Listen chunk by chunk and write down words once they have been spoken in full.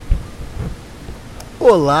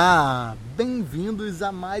Olá, bem-vindos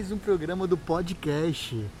a mais um programa do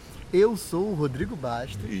podcast. Eu sou o Rodrigo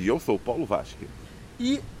Bastos. E eu sou o Paulo Vasque.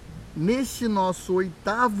 E nesse nosso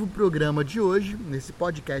 8º programa de hoje, nesse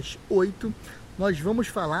podcast 8, nós vamos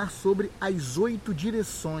falar sobre as 8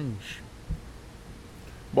 direções.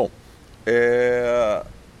 Bom,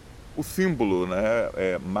 o símbolo,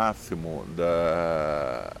 máximo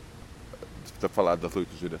de falar das 8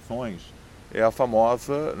 direções é a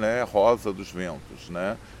famosa, rosa dos ventos,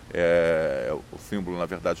 né? É o símbolo, na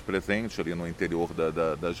verdade, presente ali no interior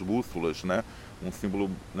das bússolas, né? Um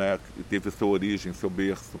símbolo, que teve sua origem, seu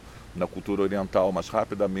berço na cultura oriental, mas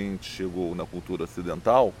rapidamente chegou na cultura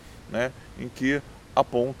ocidental, né? Em que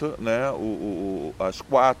aponta, as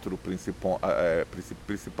 4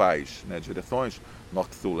 principais, direções,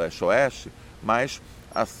 norte, sul, leste, oeste, mas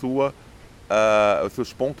os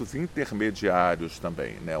seus pontos intermediários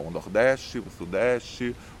também, né? O nordeste, o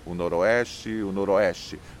sudeste, o noroeste, o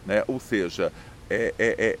noroeste, né? Ou seja,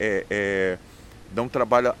 não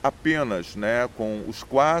trabalha apenas, com os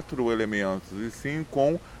 4 elementos, e sim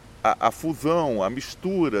com a fusão, a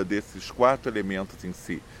mistura desses 4 elementos em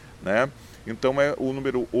si, né? Então o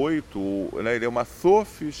número 8, ele é uma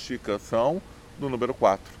sofisticação do número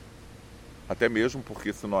 4. Até mesmo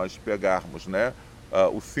porque se nós pegarmos,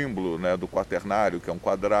 o símbolo, do quaternário, que é um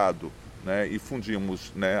quadrado, e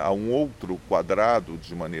fundimos, a um outro quadrado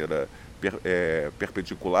de maneira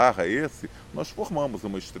perpendicular a esse, nós formamos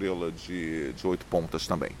uma estrela de 8 pontas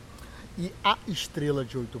também. E a estrela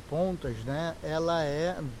de 8 pontas, ela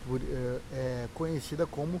é conhecida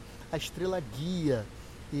como a estrela guia.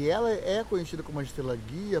 E ela é conhecida como a estrela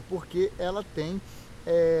guia porque ela tem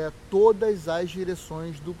todas as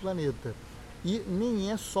direções do planeta. E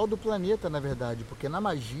nem é só do planeta, na verdade, porque na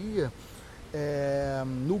magia,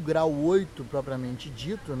 no grau 8 propriamente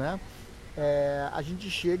dito, a gente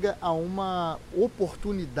chega a uma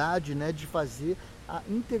oportunidade, de fazer a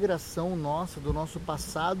integração nossa, do nosso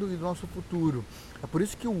passado e do nosso futuro. É por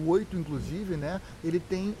isso que o 8, inclusive, ele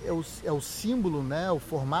tem, é o símbolo, o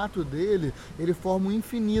formato dele, ele forma um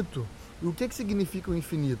infinito. E o que significa o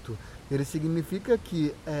infinito? Ele significa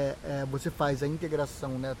que você faz a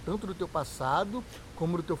integração, tanto do teu passado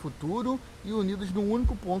como do teu futuro, e unidos num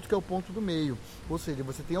único ponto, que é o ponto do meio. Ou seja,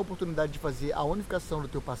 você tem a oportunidade de fazer a unificação do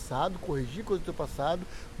teu passado, corrigir coisas do teu passado,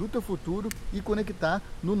 do teu futuro e conectar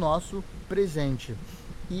no nosso presente.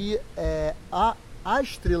 E a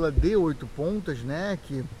estrela de 8 pontas,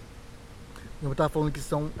 que eu estava falando que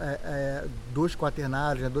são 2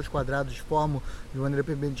 quaternários, 2 quadrados formam de maneira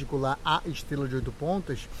perpendicular a estrela de 8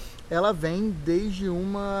 pontas, ela vem desde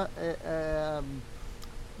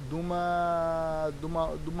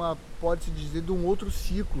pode-se dizer, de um outro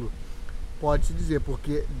ciclo, pode-se dizer,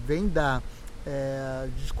 porque vem a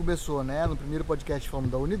gente começou, no primeiro podcast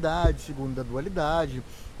falando da unidade, segundo da dualidade,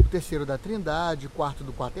 o terceiro da trindade, quarto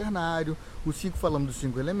do quaternário, o 5 falando dos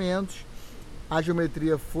 5 elementos. A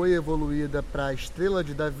geometria foi evoluída para a estrela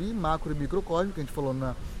de Davi, macro e microcósmico, que a gente falou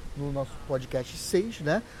no nosso podcast 6,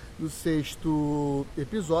 do 6º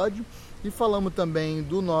episódio. E falamos também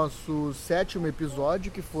do nosso 7º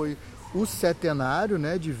episódio, que foi o setenário,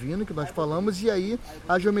 divino, que nós falamos. E aí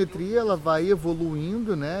a geometria ela vai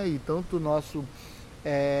evoluindo, e tanto o nosso...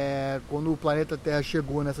 quando o planeta Terra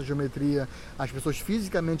chegou nessa geometria, as pessoas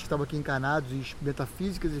fisicamente que estavam aqui encarnados, e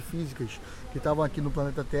metafísicas e físicas que estavam aqui no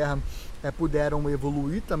planeta Terra, puderam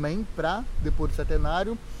evoluir também para, depois do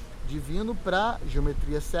setenário divino, para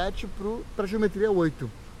geometria 7, para geometria 8,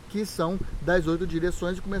 que são das 8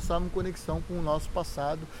 direções, e começaram em conexão com o nosso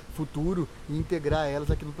passado, futuro, e integrar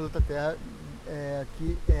elas aqui no planeta Terra,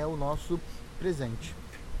 que é o nosso presente.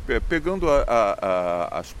 Pegando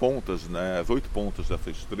as pontas, as 8 pontas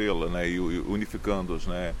dessa estrela, e unificando-as,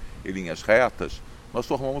 em linhas retas, nós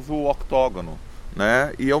formamos o octógono,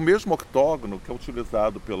 e é o mesmo octógono que é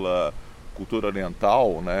utilizado pela cultura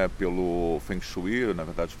oriental, pelo Feng Shui, na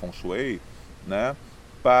verdade Feng Shui,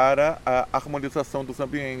 para a harmonização dos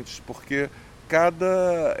ambientes, porque cada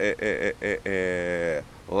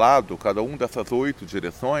lado, cada um dessas 8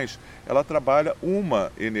 direções, ela trabalha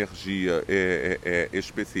uma energia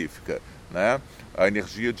específica, a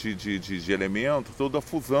energia de elementos, ou da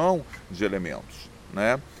fusão de elementos,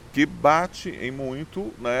 que bate em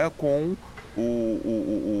muito, com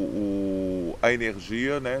a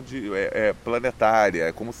energia, planetária.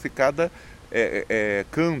 É como se cada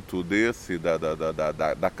canto desse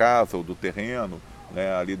da casa ou do terreno,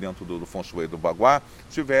 ali dentro do Feng Shui do Bagua,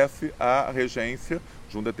 tivesse a regência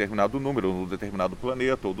de um determinado número, de um determinado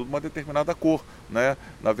planeta ou de uma determinada cor,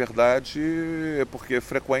 Na verdade, porque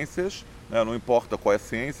frequências né? Não importa qual é a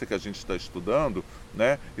ciência que a gente está estudando,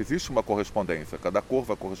 né? Existe uma correspondência. Cada cor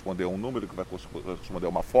vai corresponder a um número, que vai corresponder a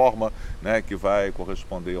uma forma, né? Que vai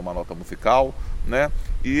corresponder a uma nota musical, né?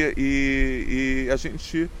 E a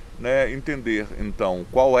gente, né, entender, então,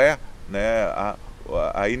 qual é, né,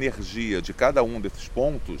 a energia de cada um desses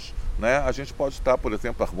pontos, né? A gente pode estar, por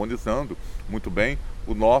exemplo, harmonizando muito bem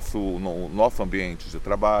o nosso ambiente de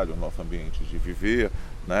trabalho, o nosso ambiente de viver,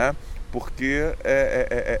 né? Porque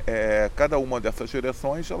cada uma dessas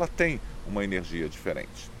direções ela tem uma energia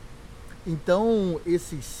diferente. Então,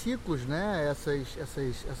 esses ciclos, né,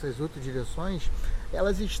 essas outras direções,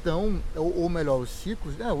 elas estão, ou melhor, os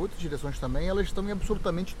ciclos, né, outras direções também, elas estão em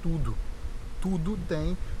absolutamente tudo. Tudo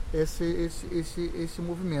tem esse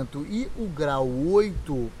movimento. E o grau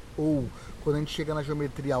 8, ou quando a gente chega na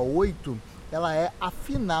geometria 8, ela é a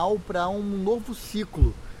final para um novo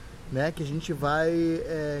ciclo, né, que a gente vai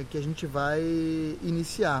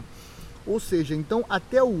iniciar. Ou seja, então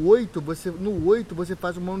até o 8, no 8 você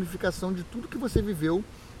faz uma unificação de tudo que você viveu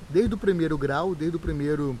desde o primeiro grau, desde o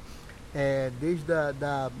primeiro,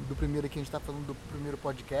 do primeiro que a gente está falando do primeiro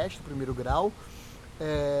podcast, do primeiro grau.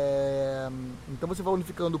 Então você vai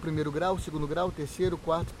unificando o primeiro grau, o segundo grau, o terceiro, o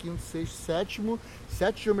quarto, quinto, sexto, sétimo.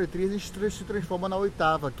 7 geometrias, a gente se transforma na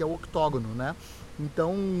oitava, que é o octógono, né?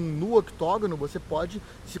 Então, no octógono, você pode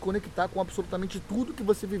se conectar com absolutamente tudo que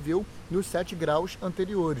você viveu nos 7 graus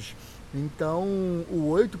anteriores. Então, o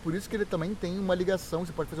 8, por isso que ele também tem uma ligação,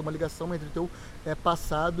 você pode fazer uma ligação entre o teu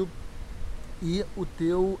passado e o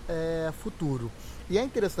teu futuro. E é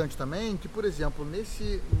interessante também que, por exemplo,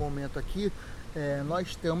 nesse momento aqui,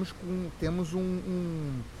 nós temos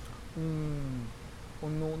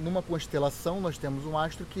numa constelação, nós temos um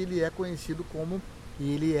astro que ele é conhecido como,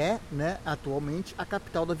 e ele é, né, atualmente a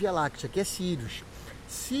capital da Via Láctea, que é Sírius.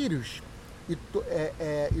 Sírius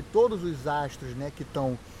e todos os astros, né, que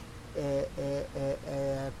estão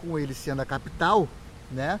com ele sendo a capital,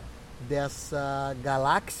 né, dessa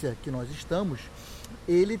galáxia que nós estamos,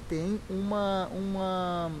 ele tem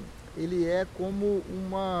ele é como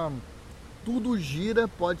tudo gira,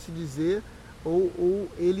 pode-se dizer, ou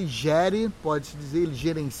ele gere, pode-se dizer, ele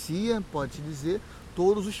gerencia, pode-se dizer,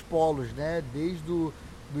 todos os polos, né? Desde do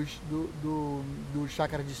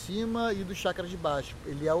chakra de cima e do chakra de baixo.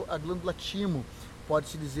 Ele é a glândula timo,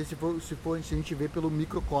 pode-se dizer, se a gente vê pelo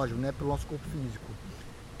microcosmo, né? Pelo nosso corpo físico.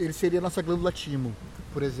 Ele seria a nossa glândula timo,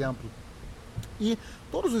 por exemplo. E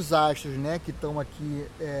todos os astros, né, que estão aqui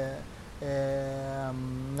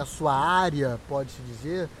na sua área, pode-se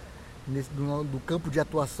dizer, do campo de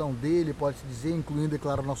atuação dele, pode-se dizer, incluindo, é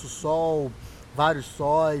claro, o nosso Sol, vários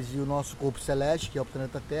sóis e o nosso corpo celeste, que é o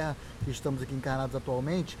planeta Terra, que estamos aqui encarnados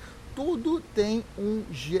atualmente, tudo tem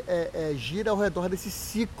gira ao redor desse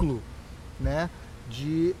ciclo, né,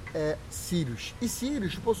 de Sírius. E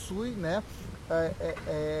Sírius possui, né,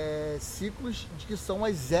 ciclos que são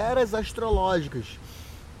as eras astrológicas,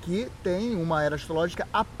 que tem uma era astrológica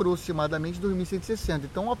aproximadamente 2160.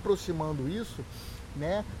 Então, aproximando isso,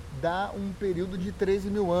 né, dá um período de 13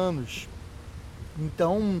 mil anos.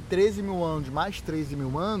 Então, 13 mil anos mais 13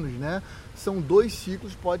 mil anos, né, são 2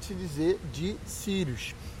 ciclos, pode-se dizer, de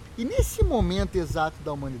Sírius. E nesse momento exato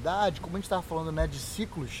da humanidade, como a gente estava falando, né, de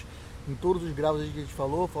ciclos, em todos os graus que a gente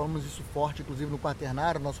falamos isso forte, inclusive no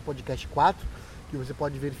Quaternário, nosso podcast 4, que você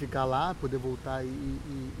pode verificar lá, poder voltar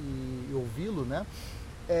e ouvi-lo, né?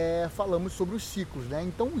 Falamos sobre os ciclos, né?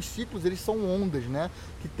 Então os ciclos, eles são ondas, né?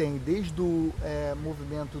 Que tem desde o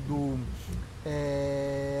movimento do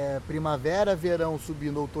primavera, verão,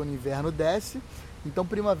 subindo, outono, inverno, desce. Então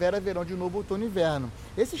primavera, verão, de novo, outono, inverno.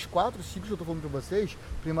 Esses 4 ciclos que eu estou falando para vocês,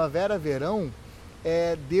 primavera, verão,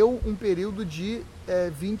 deu um período de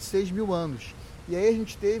 26 mil anos. E aí a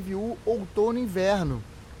gente teve o outono, inverno,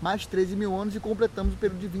 mais 13 mil anos, e completamos o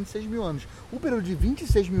período de 26 mil anos. O período de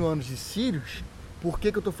 26 mil anos de Sírius. Por que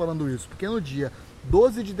eu estou falando isso? Porque no dia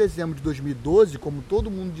 12 de dezembro de 2012, como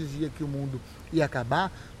todo mundo dizia que o mundo ia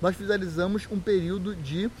acabar, nós finalizamos um período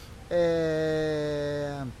de,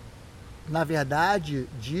 na verdade,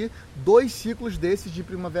 de 2 ciclos desses de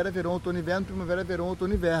primavera, verão, outono, inverno, primavera, verão,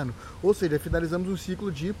 outono, inverno. Ou seja, finalizamos um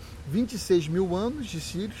ciclo de 26 mil anos de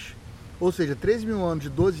Sírius, ou seja, 13 mil anos de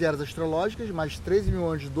 12 eras astrológicas, mais 13 mil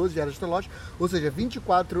anos de 12 eras astrológicas, ou seja,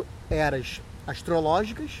 24 eras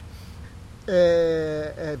astrológicas,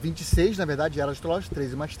 26, na verdade, eras astrológicas,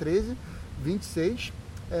 13 mais 13, 26,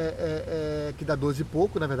 que dá 12 e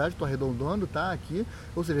pouco, na verdade, estou arredondando, tá, aqui,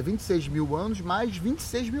 ou seja, 26 mil anos mais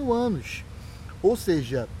 26 mil anos, ou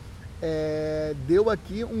seja, deu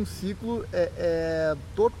aqui um ciclo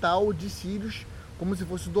total de Sírius, como se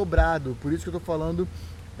fosse dobrado, por isso que eu estou falando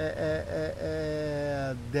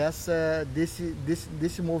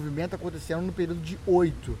desse movimento acontecendo no período de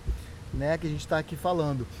 8, né, que a gente está aqui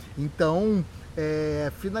falando. Então,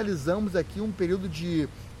 finalizamos aqui um período de,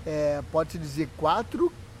 pode-se dizer,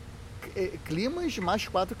 4 climas mais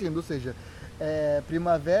 4 climas, ou seja,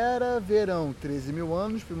 primavera, verão, 13 mil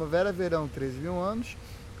anos, primavera, verão, 13 mil anos,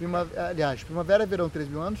 primavera, verão, 13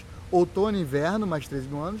 mil anos, outono e inverno, mais 13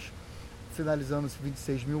 mil anos, finalizando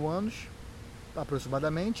 26 mil anos,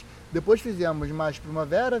 aproximadamente. Depois fizemos mais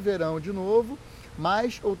primavera, verão de novo,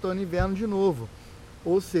 mais outono e inverno de novo.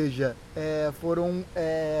 Ou seja, foram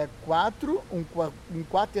 4, um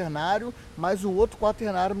quaternário, mais o outro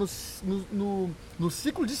quaternário no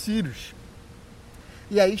ciclo de Sírios.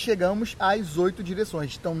 E aí chegamos às 8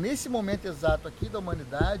 direções. Então, nesse momento exato aqui da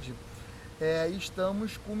humanidade,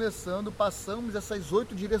 estamos passamos essas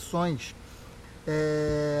 8 direções.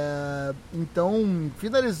 Então,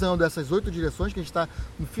 finalizando essas 8 direções, que a gente está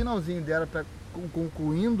no finalzinho dela,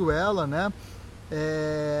 concluindo ela, né?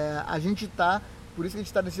 A gente está... Por isso que a gente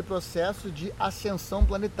está nesse processo de ascensão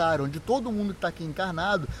planetária, onde todo mundo que está aqui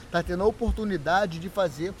encarnado está tendo a oportunidade de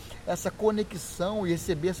fazer essa conexão e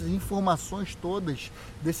receber essas informações todas,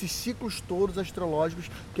 desses ciclos todos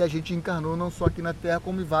astrológicos que a gente encarnou, não só aqui na Terra,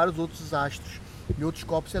 como em vários outros astros e outros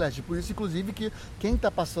corpos celestes. Por isso, inclusive, que quem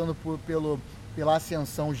está passando pela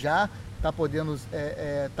ascensão já está podendo,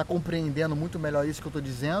 está compreendendo muito melhor isso que eu estou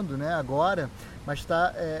dizendo, né, agora, mas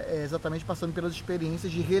está exatamente passando pelas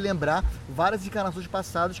experiências de relembrar várias encarnações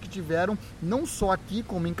passadas que tiveram, não só aqui,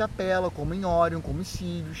 como em Capela, como em Órion, como em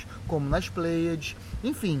Sírios, como nas Pleiades,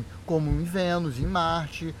 enfim, como em Vênus, em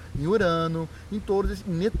Marte, em Urano, em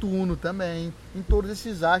Netuno também, em todos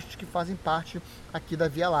esses astros que fazem parte aqui da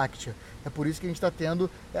Via Láctea. É por isso que a gente está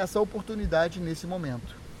tendo essa oportunidade nesse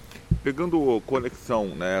momento. Pegando conexão,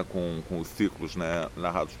 né, com os ciclos, né,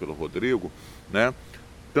 narrados pelo Rodrigo, né,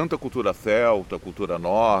 tanto a cultura celta, a cultura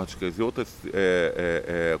nórdica e outras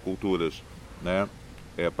culturas, né,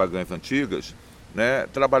 pagãs antigas, né,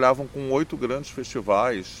 trabalhavam com 8 grandes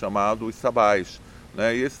festivais chamados sabás,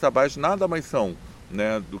 né, e esses sabás nada mais são,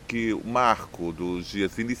 né, do que o marco dos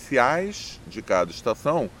dias iniciais de cada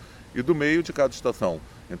estação e do meio de cada estação.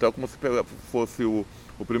 Então é como se fosse o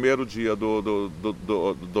primeiro dia do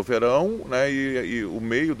verão, né, e o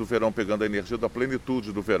meio do verão pegando a energia da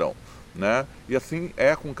plenitude do verão, né? E assim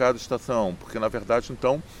é com cada estação, porque na verdade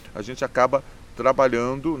então a gente acaba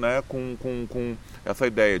trabalhando, né, com essa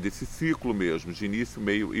ideia desse ciclo mesmo, de início,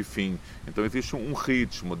 meio e fim. Então existe um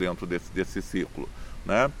ritmo dentro desse ciclo,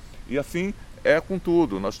 né? E assim é com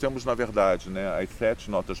tudo. Nós temos na verdade, né, as 7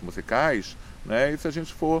 notas musicais, né? E se a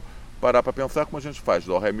gente for parar para pensar como a gente faz,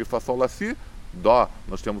 Dó, Ré, Mi, Fá, Sol, Lá, Si, Dó,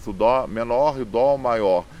 nós temos o Dó menor e o Dó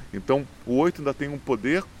maior. Então o 8 ainda tem um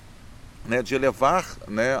poder, né, de elevar,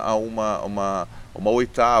 né, a uma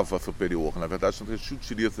oitava superior. Na verdade, a gente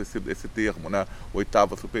utiliza esse termo, né,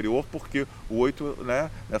 oitava superior, porque o 8, né,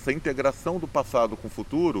 nessa integração do passado com o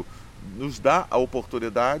futuro, nos dá a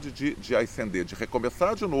oportunidade de ascender, de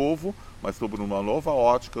recomeçar de novo, mas sobre uma nova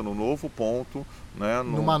ótica, num novo ponto, né,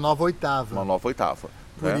 numa nova oitava. Uma nova oitava.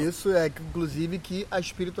 Por isso que, inclusive, que a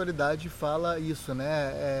espiritualidade fala isso,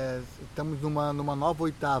 né? Estamos numa nova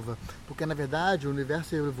oitava, porque na verdade o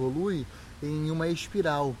universo evolui em uma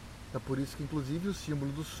espiral. É por isso que, inclusive, o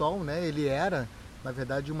símbolo do Sol, né? Ele era, na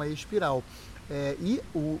verdade, uma espiral. E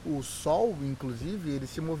o Sol, inclusive, ele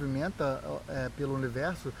se movimenta pelo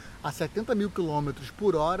universo a 70 mil quilômetros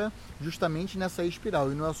por hora, justamente nessa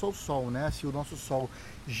espiral. E não é só o Sol, né? Se o nosso Sol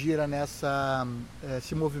gira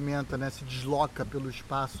se movimenta, né? Se desloca pelo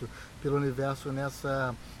espaço, pelo universo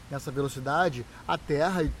nessa velocidade, a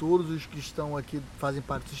Terra e todos os que estão aqui, fazem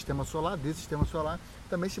parte do sistema solar,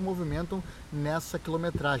 também se movimentam nessa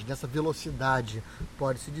quilometragem, nessa velocidade,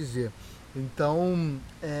 pode-se dizer. Então,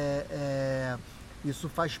 isso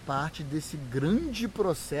faz parte desse grande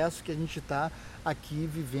processo que a gente está aqui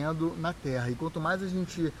vivendo na Terra. E quanto mais a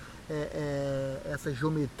gente... essas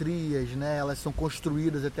geometrias, né, elas são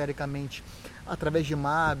construídas etericamente através de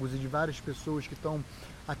magos e de várias pessoas que estão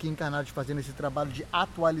aqui encarnados fazendo esse trabalho de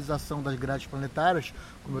atualização das grades planetárias.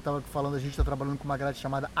 Como eu estava falando, a gente está trabalhando com uma grade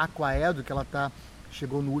chamada Aquaedro, que ela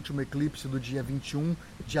chegou no último eclipse do dia 21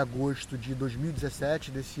 de agosto de 2017,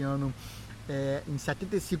 desse ano, em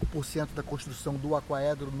 75% da construção do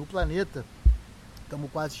Aquaedro no planeta. Estamos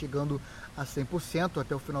quase chegando a 100%,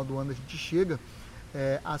 até o final do ano a gente chega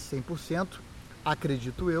a 100%,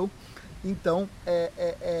 acredito eu. Então,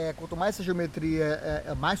 quanto mais essa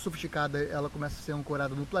geometria mais sofisticada ela começa a ser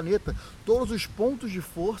ancorada no planeta, todos os pontos de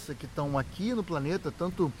força que estão aqui no planeta,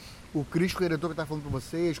 tanto o Cristo Redentor que está falando para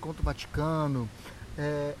vocês, quanto o Vaticano,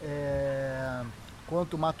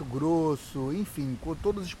 quanto Mato Grosso, enfim, com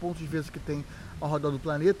todos os pontos de vista que tem ao redor do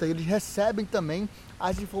planeta, eles recebem também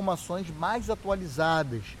as informações mais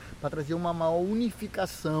atualizadas para trazer uma maior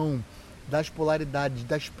unificação das polaridades,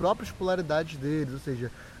 das próprias polaridades deles, ou seja,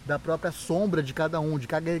 da própria sombra de cada um, de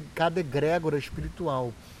cada egrégora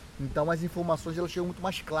espiritual. Então as informações elas chegam muito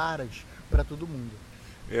mais claras para todo mundo.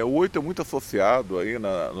 O 8 é muito associado aí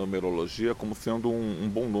na numerologia como sendo um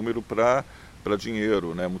bom número para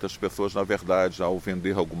dinheiro, né? Muitas pessoas, na verdade, ao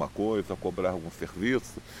vender alguma coisa, cobrar algum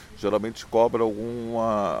serviço, geralmente cobra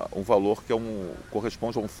um valor que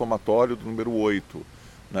corresponde a um somatório do número 8,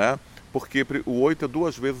 né? Porque o 8 é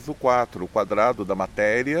 2 vezes o 4, o quadrado da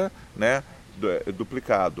matéria, né?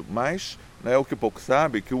 Duplicado. Mas, né, o que pouco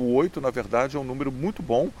sabe é que o 8, na verdade, é um número muito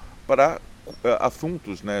bom para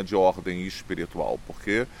assuntos, né, de ordem espiritual,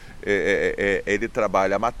 porque ele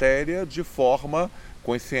trabalha a matéria de forma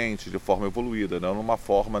consciente, de forma evoluída, não numa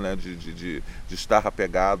forma, né, de estar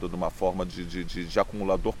apegado, numa forma de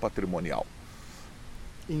acumulador patrimonial.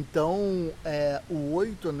 Então, o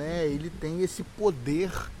 8, né, ele tem esse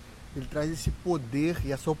poder, ele traz esse poder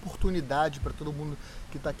e essa oportunidade para todo mundo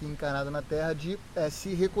que está aqui encarnado na Terra de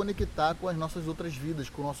se reconectar com as nossas outras vidas,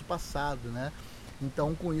 com o nosso passado, né?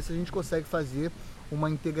 Então, com isso, a gente consegue fazer uma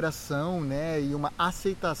integração, né, e uma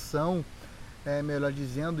aceitação, melhor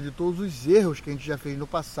dizendo, de todos os erros que a gente já fez no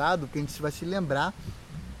passado, que a gente vai se lembrar.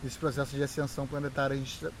 Esse processo de ascensão planetária, a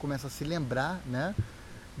gente começa a se lembrar, né,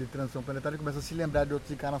 de transição planetária, começa a se lembrar de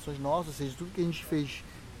outras encarnações nossas, ou seja, tudo que a gente fez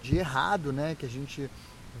de errado, né, que a gente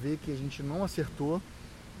vê que a gente não acertou,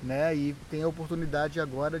 né, e tem a oportunidade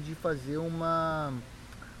agora de fazer uma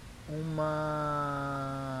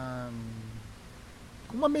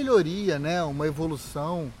melhoria, né, uma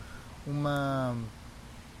evolução,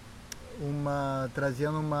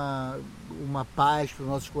 trazendo uma paz para os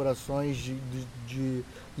nossos corações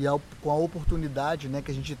com a oportunidade, né,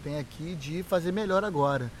 que a gente tem aqui de fazer melhor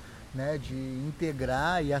agora, né, de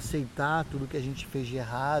integrar e aceitar tudo que a gente fez de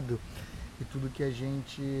errado e tudo que a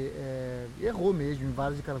gente errou mesmo em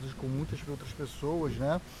várias encarnações com muitas outras pessoas,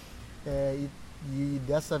 né, e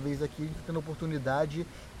dessa vez aqui a gente está tendo a oportunidade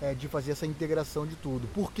de fazer essa integração de tudo.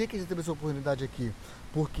 Por que a gente teve essa oportunidade aqui?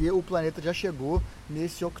 Porque o planeta já chegou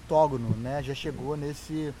nesse octógono, né? Já chegou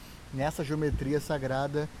nessa geometria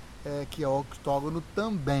sagrada que é o octógono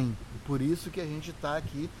também. Por isso que a gente está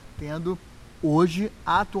aqui tendo hoje,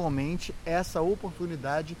 atualmente, essa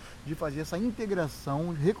oportunidade de fazer essa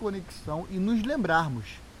integração, reconexão e nos lembrarmos,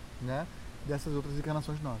 né, dessas outras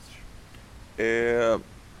encarnações nossas.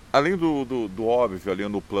 Além do óbvio, ali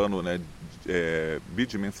no plano, né,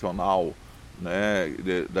 bidimensional, né,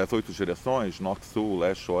 das 8 direções, norte, sul,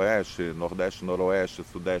 leste, oeste, nordeste, noroeste,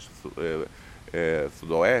 sudeste,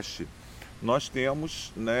 sudoeste, nós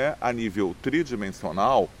temos, né, a nível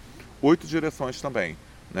tridimensional 8 direções também.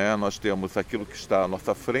 Né? Nós temos aquilo que está à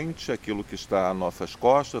nossa frente, aquilo que está às nossas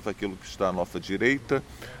costas, aquilo que está à nossa direita,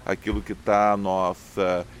 aquilo que está à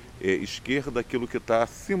nossa esquerda, aquilo que está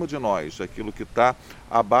acima de nós, aquilo que está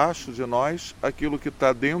abaixo de nós, aquilo que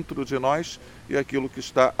está dentro de nós e aquilo que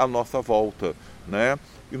está à nossa volta, né?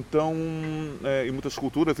 Então, em muitas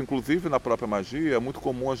culturas, inclusive na própria magia, é muito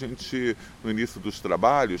comum a gente, no início dos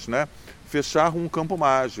trabalhos, né, fechar um campo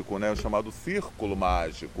mágico, né, o chamado círculo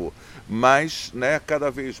mágico. Mas, né, cada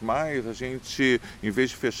vez mais a gente, em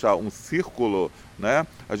vez de fechar um círculo, né,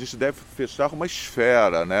 a gente deve fechar uma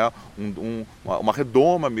esfera, né, uma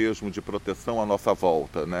redoma mesmo de proteção à nossa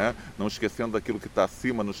volta, né, não esquecendo daquilo que está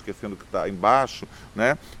acima, não esquecendo do que está embaixo,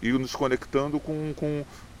 né, e nos conectando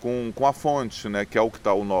com a fonte, né, que é o que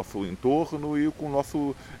está ao nosso entorno, e com o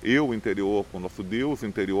nosso eu interior, com o nosso Deus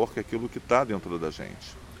interior, que é aquilo que está dentro da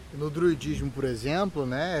gente. No druidismo, por exemplo,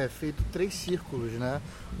 né, é feito 3 círculos, né?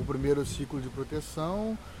 O primeiro círculo de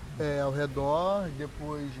proteção ao redor,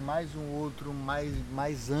 depois mais um outro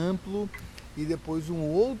mais amplo e depois um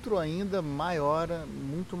outro ainda maior,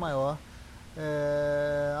 muito maior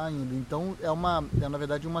ainda. Então é na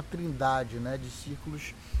verdade uma trindade, né, de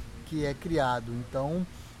círculos que é criado. Então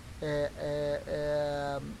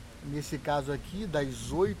nesse caso aqui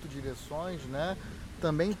das 8 direções, né,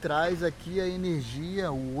 também traz aqui a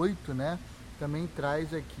energia, o 8, né, também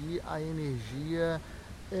traz aqui a energia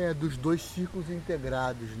dos 2 círculos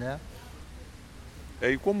integrados, né.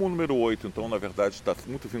 E como o número 8, então, na verdade, está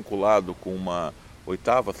muito vinculado com uma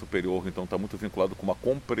oitava superior, então está muito vinculado com uma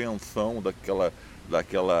compreensão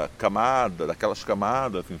daquelas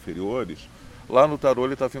camadas inferiores, lá no tarô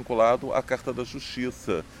ele está vinculado à carta da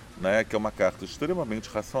justiça, né, que é uma carta extremamente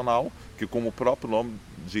racional, que, como o próprio nome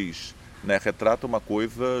diz, né, retrata uma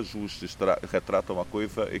coisa justa, retrata uma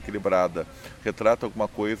coisa equilibrada, retrata alguma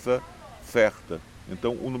coisa certa,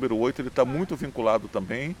 Então, o número 8 está muito vinculado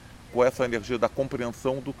também com essa energia da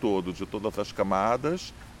compreensão do todo, de todas as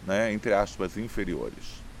camadas, né, entre aspas,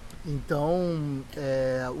 inferiores. Então,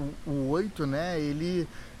 o 8, né, ele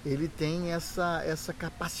tem essa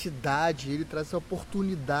capacidade, ele traz essa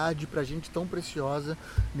oportunidade para a gente tão preciosa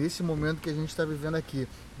nesse momento que a gente está vivendo aqui,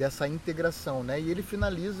 dessa integração, né? E ele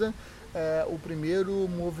finaliza o primeiro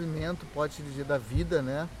movimento, pode-se dizer, da vida,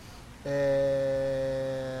 né?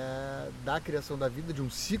 Da criação da vida, de um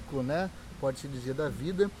ciclo, né? Pode-se dizer, da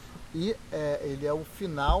vida. E ele é o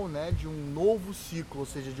final, né, de um novo ciclo, ou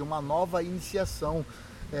seja, de uma nova iniciação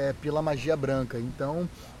pela magia branca. Então,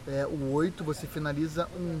 o 8 você finaliza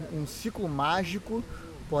um ciclo mágico,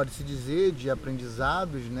 pode-se dizer, de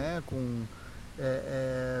aprendizados, né, com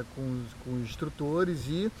instrutores,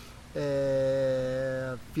 e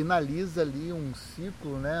finaliza ali um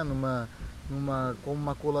ciclo, né, como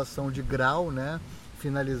uma colação de grau, né,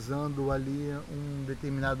 finalizando ali um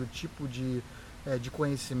determinado tipo de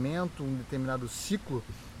conhecimento, um determinado ciclo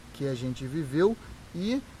que a gente viveu,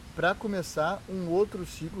 e para começar um outro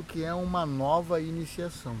ciclo que é uma nova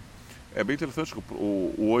iniciação. É bem interessante que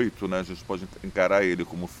o 8, né, a gente pode encarar ele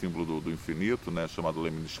como símbolo do infinito, né, chamado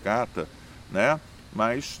Lemniscata, né,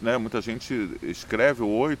 mas, né, muita gente escreve o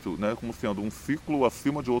 8, né, como sendo um ciclo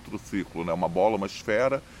acima de outro ciclo, né, uma bola, uma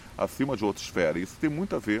esfera acima de outra esfera. Isso tem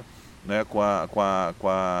muito a ver, né, com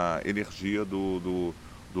a energia do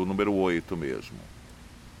número 8 mesmo.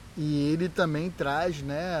 E ele também traz,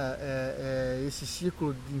 né, esse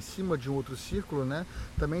círculo em cima de um outro círculo, né,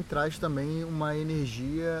 também traz também uma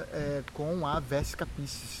energia com a Vesica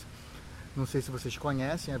Piscis. Não sei se vocês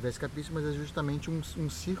conhecem a Vesica Piscis, mas é justamente um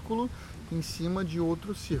círculo em cima de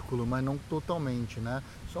outro círculo, mas não totalmente, né?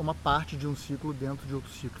 Só uma parte de um círculo dentro de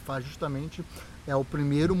outro círculo. Faz justamente o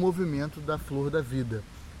primeiro movimento da flor da vida,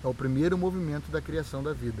 é o primeiro movimento da criação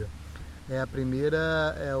da vida.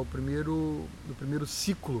 O primeiro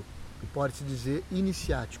ciclo, pode-se dizer,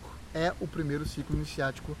 iniciático. É o primeiro ciclo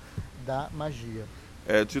iniciático da magia.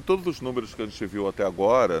 De todos os números que a gente viu até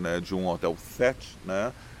agora, né, de 1 até o 7,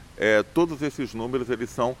 né, todos esses números eles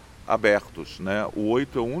são abertos, né? O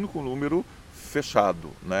 8 é o único número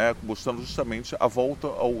fechado, né, mostrando justamente a volta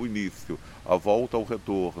ao início, a volta ao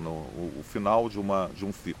retorno, o final de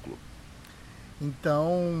um ciclo.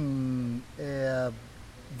 Então,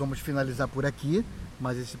 vamos finalizar por aqui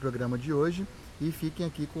mais esse programa de hoje e fiquem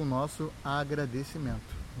aqui com o nosso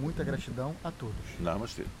agradecimento. Muita gratidão a todos.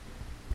 Namastê.